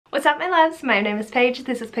What's up my loves? My name is Paige,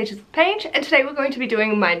 this is Pages with Paige, and today we're going to be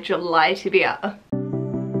doing my July TBR.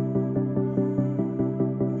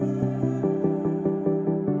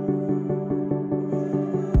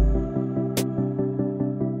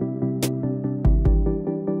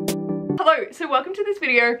 Hello, so welcome to this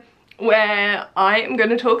video where I am going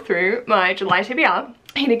to talk through my July TBR.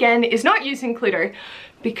 And again, is not using Cluedo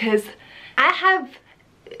because I have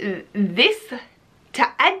this to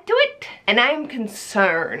add to it and I am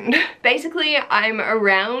concerned. Basically, I'm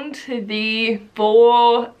around the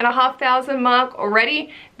 4,500 mark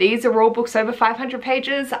already. These are all books over 500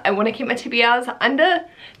 pages. I want to keep my TBRs under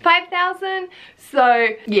 5,000. So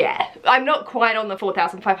yeah, I'm not quite on the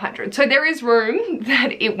 4,500. So there is room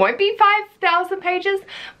that it won't be 5,000 pages,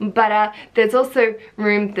 but there's also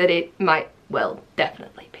room that it might, well,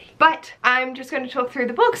 definitely be. But I'm just going to talk through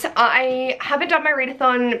the books. I haven't done my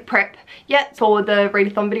readathon prep yet for the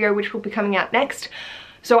readathon video, which will be coming out next.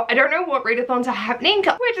 So I don't know what readathons are happening.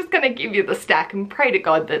 We're just going to give you the stack and pray to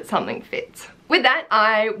God that something fits. With that,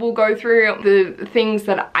 I will go through the things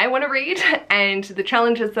that I want to read and the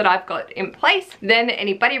challenges that I've got in place, then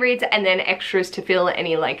any buddy reads, and then extras to fill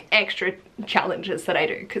any like extra challenges that I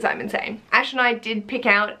do because I'm insane. Ash and I did pick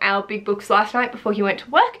out our big books last night before he went to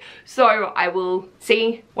work, so I will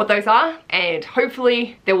see what those are and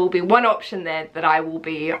hopefully there will be one option there that I will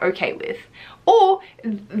be okay with. Or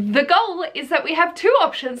the goal is that we have two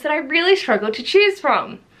options that I really struggle to choose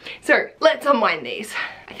from. So let's unwind these.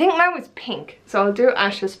 I think mine was pink, so I'll do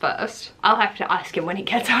Ash's first. I'll have to ask him when he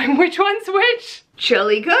gets home which one's which.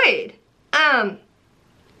 Jolly good.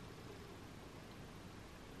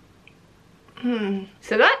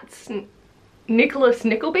 So that's Nicholas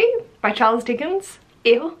Nickleby by Charles Dickens.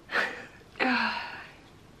 Ew.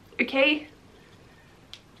 Okay.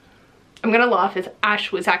 I'm gonna laugh as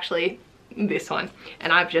Ash was actually this one,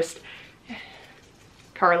 and I've just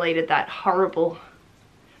correlated that horrible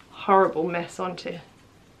mess onto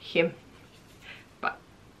him, but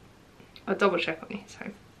I'll double check on his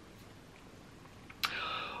home.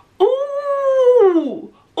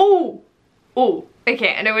 Ooh,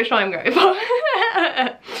 okay, I know which one I'm going for.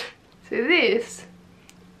 So this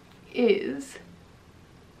is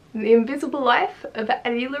The Invisible Life of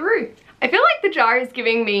Addie LaRue. I feel like the jar is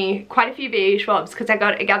giving me quite a few V.E. Schwabs because I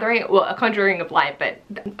got A Conjuring of Light, but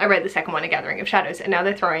I read the second one, A Gathering of Shadows, and now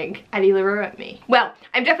they're throwing Addie LaRue at me. Well,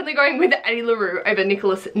 I'm definitely going with Addie LaRue over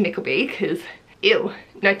Nicholas Nickleby because ew,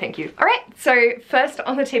 no thank you. Alright, so first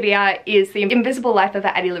on the TBR is The Invisible Life of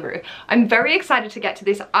Addie LaRue. I'm very excited to get to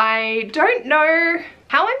this. I don't know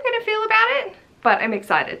how I'm going to feel about it, but I'm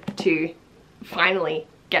excited to finally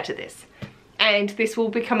get to this. And this will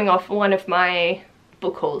be coming off one of my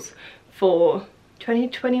book hauls for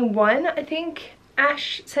 2021, I think.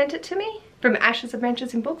 Ash sent it to me from Ash's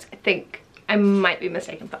Adventures in Books. I think I might be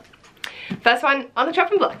mistaken, but first one on the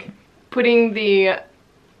chopping block. Putting the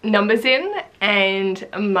numbers in, and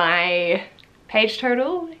my page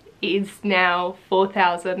total is now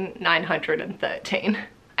 4,913.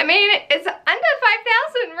 I mean, it's under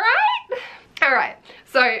 5,000, right? All right,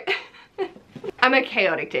 so I'm a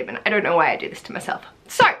chaotic demon. I don't know why I do this to myself.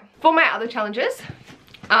 So for my other challenges,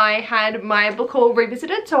 I had my book haul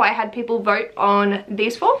revisited, so I had people vote on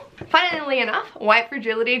these four. Funnily enough, White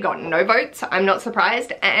Fragility got no votes, I'm not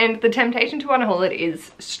surprised, and The Temptation to Unhaul It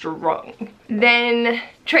is strong. Then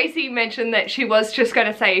Tracy mentioned that she was just going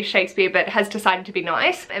to say Shakespeare but has decided to be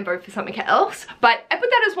nice and vote for something else, but I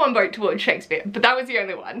put that as one vote towards Shakespeare, but that was the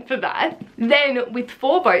only one for that. Then with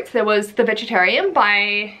 4 votes there was The Vegetarian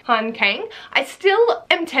by Han Kang. I still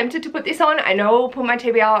am tempted to put this on. I know I'll put my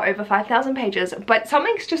TBR over 5,000 pages, but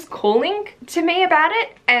something's just calling to me about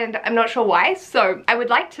it and I'm not sure why, so I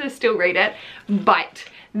would like to still read it, but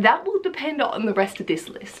that will depend on the rest of this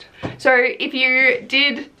list. So if you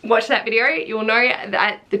did watch that video, you'll know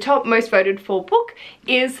that the top most voted for book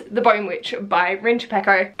is The Bone Witch by Rin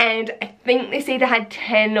Chupeco, and I think this either had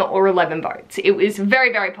 10 or 11 votes. It was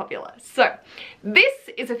very, very popular. So this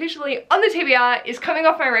is officially on the TBR, is coming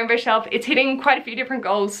off my rainbow shelf. It's hitting quite a few different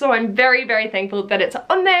goals, so I'm very, very thankful that it's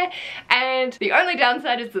on there. And the only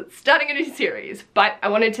downside is it's starting a new series, but I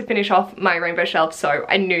wanted to finish off my rainbow shelf, so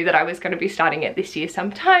I knew that I was going to be starting it this year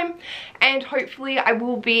sometime, and hopefully I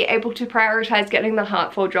will be able to prioritize getting the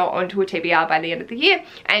Heart Forger onto a TBR by the end of the year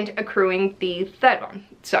and accruing the third one.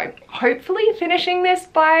 So hopefully finishing this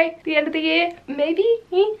by the end of the year, maybe?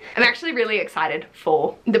 I'm actually really excited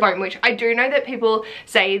for The Bone Witch. I do know that people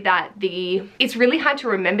say that it's really hard to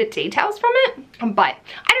remember details from it, but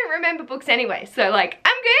I don't remember books anyway, so like,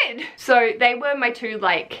 I'm good. So they were my two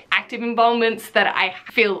like active involvements that I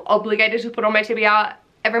feel obligated to put on my TBR.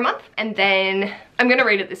 every month, and then I'm gonna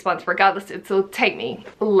read it this month regardless. It'll take me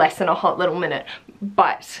less than a hot little minute,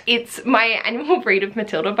 but it's my annual read of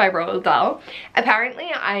Matilda by Roald Dahl.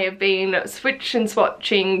 Apparently I have been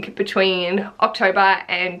swatching between October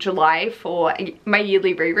and July for my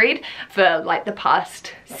yearly reread for like the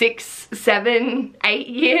past 6, 7, 8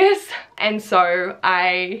 years, and so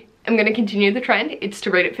I'm going to continue the trend. It's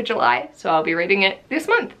to read it for July, so I'll be reading it this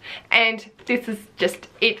month. And this is just,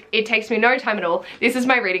 it takes me no time at all. This is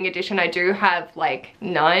my reading edition. I do have like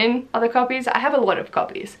 9 other copies. I have a lot of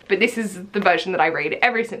copies, but this is the version that I read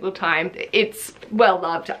every single time. It's well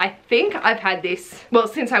loved. I think I've had this, well,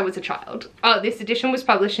 since I was a child. Oh, this edition was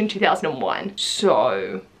published in 2001,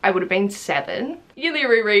 so I would have been 7. Yearly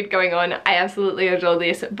reread going on. I absolutely adore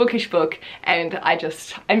this bookish book, and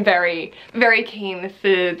I'm very, very keen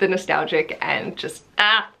for the nostalgic and just,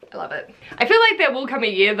 I love it. I feel like there will come a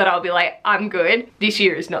year that I'll be like, I'm good. This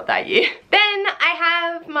year is not that year. Then I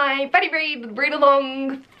have my buddy read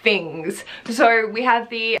along things. So we have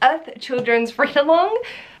the Earth Children's read along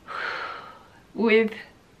with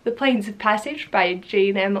The Plains of Passage by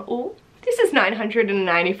Jean M. Auel. This is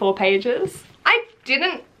 994 pages. I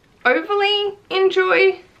didn't overly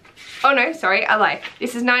enjoy, oh no, sorry, I lied.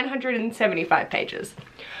 This is 975 pages.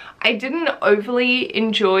 I didn't overly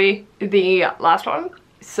enjoy the last one,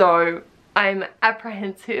 so I'm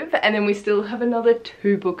apprehensive, and then we still have another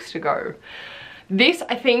 2 books to go. This,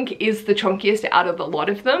 I think, is the chunkiest out of a lot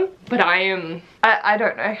of them, but I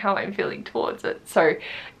don't know how I'm feeling towards it. So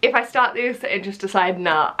if I start this and just decide,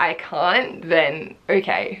 nah, I can't, then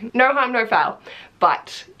okay, no harm, no foul.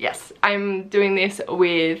 But yes, I'm doing this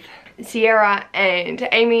with Sierra and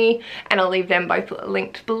Amy, and I'll leave them both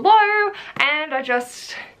linked below, and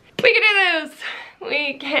we can do this!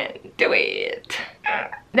 We can do it!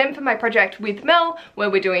 Then for my project with Mel,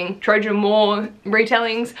 where we're doing Trojan War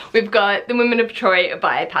retellings, we've got The Women of Troy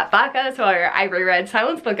by Pat Barker. So I reread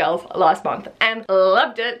Silence of the Girls last month and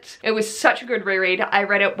loved it. It was such a good reread. I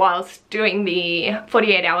read it whilst doing the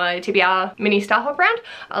 48-hour TBR mini Star Hop round.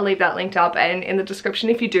 I'll leave that linked up and in the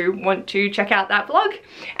description if you do want to check out that vlog.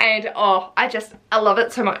 And oh, I love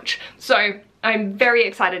it so much. So I'm very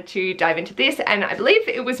excited to dive into this, and I believe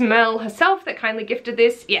it was Mel herself that kindly gifted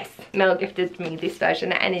this. Yes, Mel gifted me this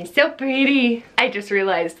version, and it's so pretty. I just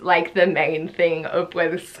realized like the main thing of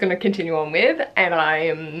where this is going to continue on with, and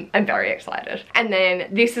I'm very excited. And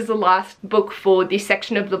then this is the last book for this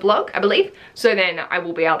section of the vlog, I believe. So then I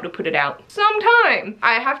will be able to put it out sometime.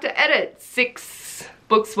 I have to edit 6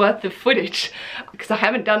 books worth of footage because I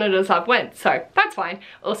haven't done it as I've went, so that's fine.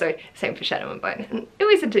 Also, same for Shadow and Bone. It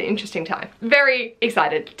was an interesting time. Very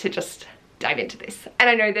excited to just dive into this. And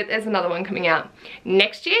I know that there's another one coming out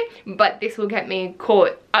next year, but this will get me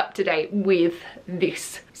caught up to date with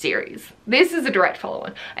this series. This is a direct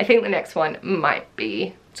follow-on. I think the next one might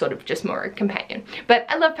be sort of just more a companion. But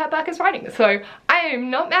I love Pat Barker's writing, so I am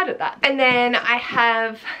not mad at that. And then I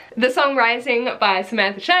have The Song Rising by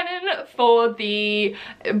Samantha Shannon for the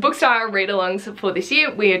BookStara read-alongs for this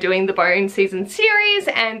year. We are doing the Bone season series,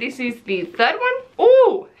 and this is the 3rd one.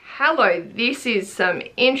 Ooh, hello, this is some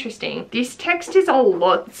interesting. This text is a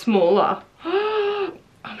lot smaller. Oh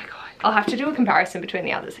my god. I'll have to do a comparison between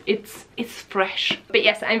the others. It's fresh. But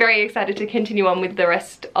yes, I'm very excited to continue on with the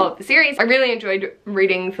rest of the series. I really enjoyed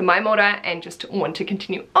reading for my order and just want to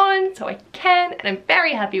continue on so I can, and I'm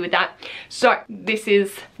very happy with that. So this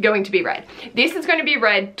is going to be read. This is going to be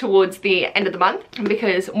read towards the end of the month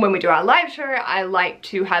because when we do our live show, I like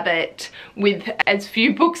to have it with as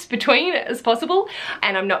few books between as possible,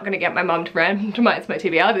 and I'm not going to get my mum to randomize my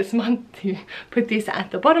TBR this month to put this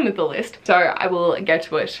at the bottom of the list. So I will get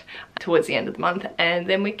to it towards the end of the month, and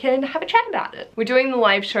then we can have a chat about it. We're doing the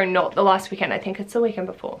live show not the last weekend, I think it's the weekend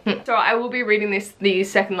before. So I will be reading this the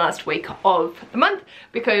second last week of the month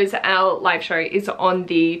because our live show is on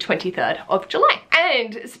the 23rd of July.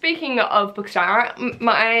 And speaking of BookStara,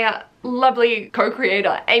 my lovely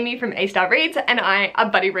co-creator Amy from A Star Reads and I are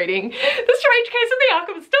buddy reading The Strange Case of the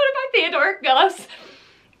Arkham Stone by Theodore Gillis.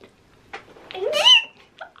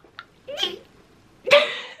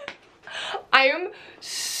 I am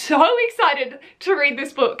so excited to read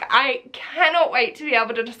this book. I cannot wait to be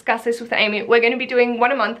able to discuss this with Amy. We're going to be doing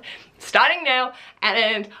one a month starting now,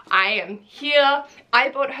 and I am here. I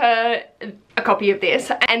bought her a copy of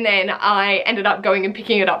this, and then I ended up going and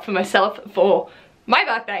picking it up for myself for my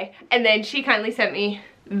birthday, and then she kindly sent me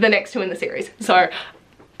the next 2 in the series. So I'm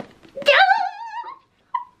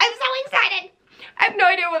so excited. I have no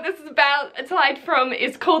idea what this is about aside from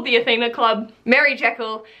it's called the Athena Club, Mary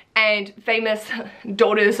Jekyll, and famous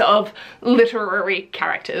daughters of literary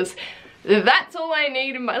characters. that's all I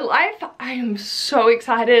need in my life. I am so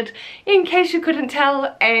excited, in case you couldn't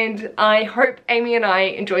tell, and I hope Amy and I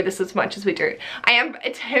enjoy this as much as we do. I am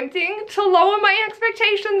attempting to lower my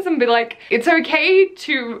expectations and be like, it's okay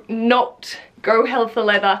to not go hell for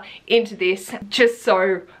leather into this, just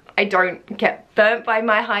so I don't get burnt by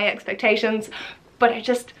my high expectations. But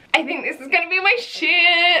I think this is gonna be my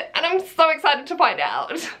shit, and I'm so excited to find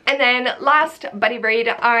out. And then last buddy read,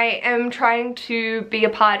 I am trying to be a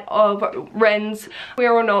part of Ren's We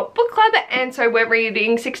Are All Not book club, and so we're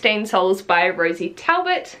reading 16 Souls by Rosie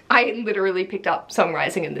Talbot. I literally picked up Song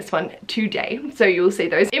Rising in this one today, so you'll see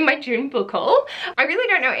those in my June book haul. I really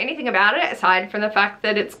don't know anything about it aside from the fact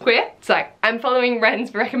that it's queer, so I'm following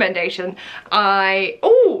Ren's recommendation.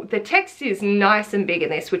 Oh, the text is nice and big in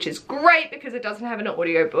this, which is great because it doesn't have an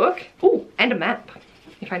audiobook. Oh, and a map,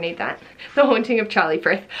 if I need that. The Haunting of Charlie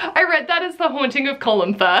Frith. I read that as The Haunting of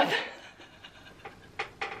Colin Firth.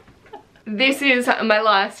 This is my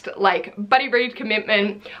last, like, buddy read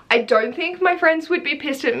commitment. I don't think my friends would be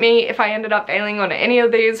pissed at me if I ended up failing on any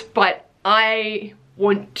of these, but I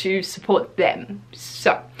want to support them.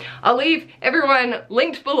 So, I'll leave everyone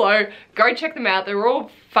linked below. Go check them out. They're all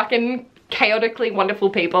fucking chaotically wonderful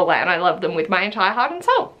people, and I love them with my entire heart and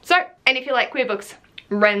soul. So, and if you like queer books,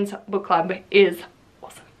 Ren's book club is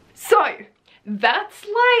awesome. So that's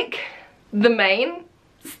like the main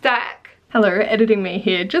stack. Hello, editing me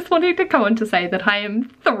here. Just wanted to come on to say that I am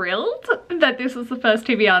thrilled that this is the first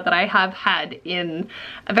TBR that I have had in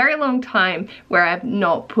a very long time where I've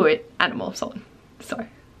not put Animorphs on. So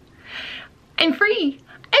I'm free.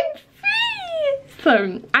 I'm free.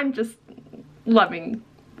 So I'm just loving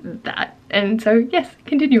that, and so yes,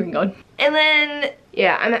 continuing on. And then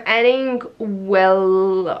yeah, I'm adding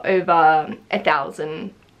well over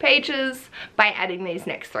 1,000 pages by adding these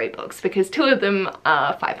next 3 books, because 2 of them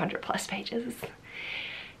are 500+ pages.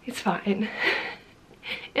 It's fine.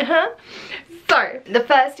 So the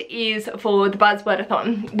first is for the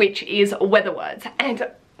Buzzwordathon, which is weather words, and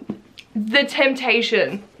the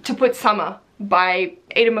temptation to put Summer by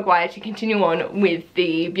Ada Maguire to continue on with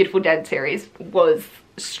the Beautiful Dead series was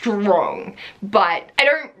strong, but I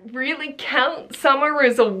don't really count summer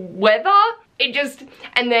as a weather. It just,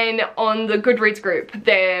 and then on the Goodreads group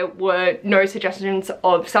there were no suggestions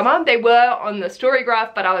of summer. They were on the story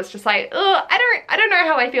graph, but I was just like, oh, I don't know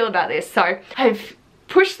how I feel about this, so I've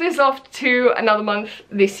pushed this off to another month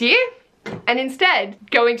this year, and instead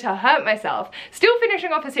going to hurt myself, still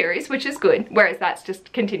finishing off a series, which is good, whereas that's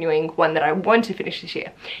just continuing one that I want to finish this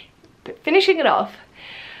year. But finishing it off,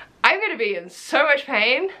 I'm going to be in so much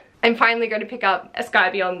pain. I'm finally going to pick up A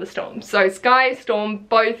Sky Beyond the Storm. So Sky, Storm,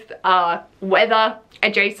 both are weather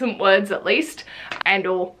adjacent words at least, and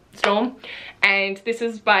or storm. And this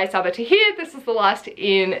is by Saber Tahir. This is the last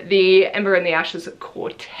in the Ember and the Ashes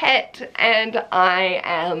quartet, and I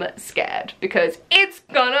am scared because it's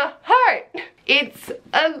gonna hurt. It's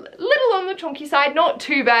a little on the chunky side, not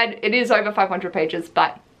too bad. It is over 500 pages,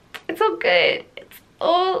 but it's all good. It's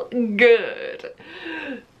all good.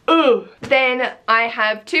 Ooh. Then I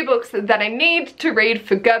have 2 books that I need to read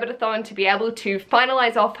for Gerbertathon to be able to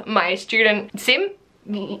finalize off my student sim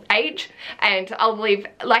age, and I'll leave,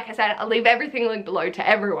 like I said, I'll leave everything linked below to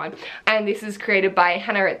everyone. And this is created by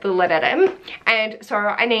Hannah at the Lededem, and so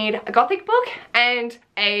I need a Gothic book and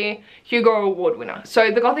a Hugo Award winner.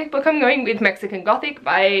 So the Gothic book, I'm going with Mexican Gothic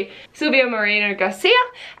by Silvia Moreno Garcia,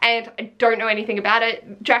 and I don't know anything about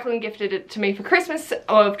it. Jacqueline gifted it to me for Christmas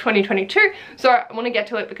of 2022, so I want to get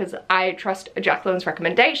to it because I trust Jacqueline's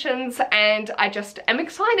recommendations, and I just am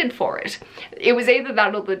excited for it. It was either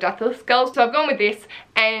that or the Deathless Girls, so I've gone with this,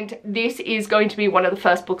 and this is going to be one of the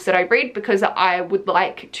first books that I read because I would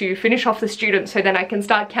like to finish off the student so then I can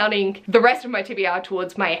start counting the rest of my TBR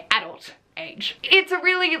towards my adult age. It's a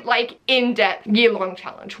really like in-depth year-long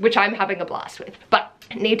challenge, which I'm having a blast with, but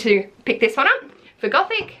I need to pick this one up for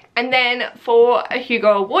Gothic. And then for a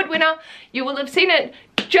Hugo Award winner, you will have seen it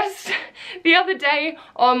just the other day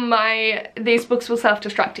on my These Books Will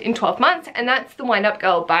Self-Destruct in 12 Months, and that's The Wind-Up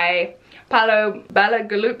Girl by Paolo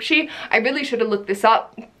Balagalupci. I really should have looked this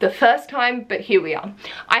up the first time, but here we are.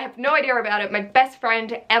 I have no idea about it. My best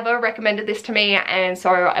friend ever recommended this to me, and so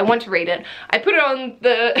I want to read it. I put it on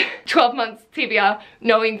the 12 months TBR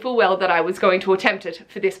knowing full well that I was going to attempt it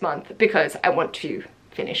for this month because I want to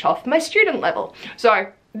finish off my student level. So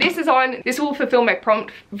this is on, this will fulfill my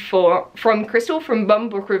prompt from Crystal from Bum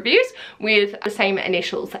Book Reviews with the same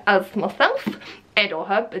initials as myself and or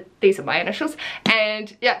her, but these are my initials.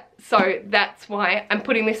 And yeah, so that's why I'm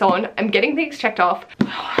putting this on. I'm getting things checked off.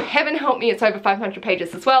 Heaven help me, it's over 500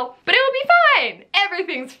 pages as well, but it will be fine.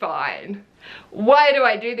 Everything's fine. Why do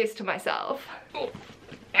I do this to myself? Oh,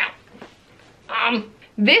 ow.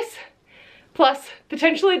 This, plus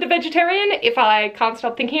potentially the vegetarian, if I can't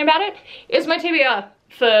stop thinking about it, is my TBR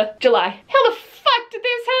for July. How the fuck did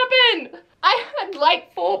this happen? I had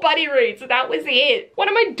like 4 buddy reads and that was it. What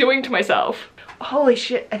am I doing to myself? Holy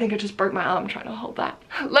shit, I think I just broke my arm trying to hold that.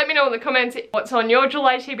 Let me know in the comments what's on your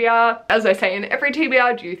July TBR. As I say in every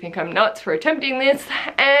TBR, do you think I'm nuts for attempting this?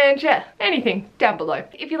 And yeah, anything down below.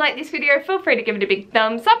 If you like this video, feel free to give it a big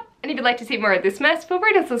thumbs up. And if you'd like to see more of this mess, feel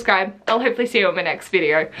free to subscribe. I'll hopefully see you on my next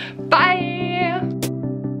video. Bye!